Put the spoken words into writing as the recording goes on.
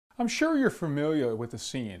I'm sure you're familiar with the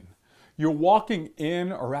scene. You're walking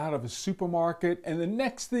in or out of a supermarket, and the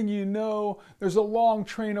next thing you know, there's a long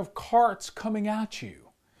train of carts coming at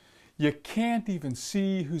you. You can't even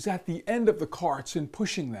see who's at the end of the carts and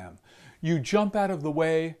pushing them. You jump out of the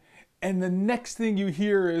way, and the next thing you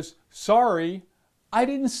hear is, "Sorry, I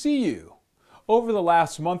didn't see you." Over the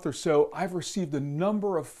last month or so, I've received a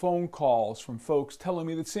number of phone calls from folks telling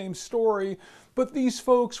me the same story, but these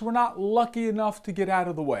folks were not lucky enough to get out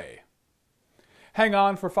of the way. Hang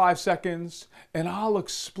on for 5 seconds, and I'll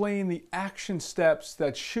explain the action steps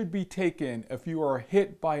that should be taken if you are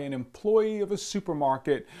hit by an employee of a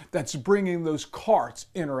supermarket that's bringing those carts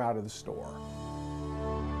in or out of the store.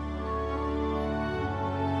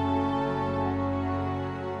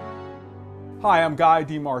 Hi, I'm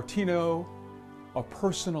DiMartino, a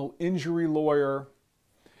personal injury lawyer.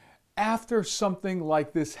 After something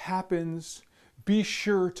like this happens, be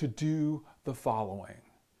sure to do the following.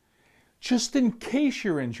 Just in case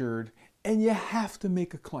you're injured and you have to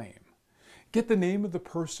make a claim, get the name of the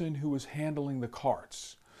person who was handling the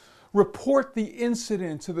carts. Report the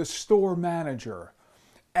incident to the store manager.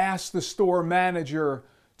 Ask the store manager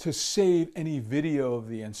to save any video of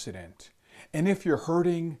the incident. And if you're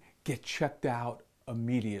hurting, get checked out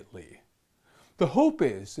immediately. The hope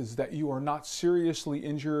is that you are not seriously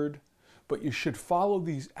injured, but you should follow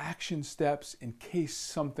these action steps in case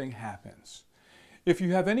something happens. If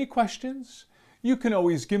you have any questions, you can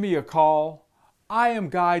always give me a call. I am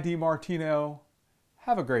DiMartino.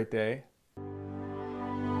 Have a great day.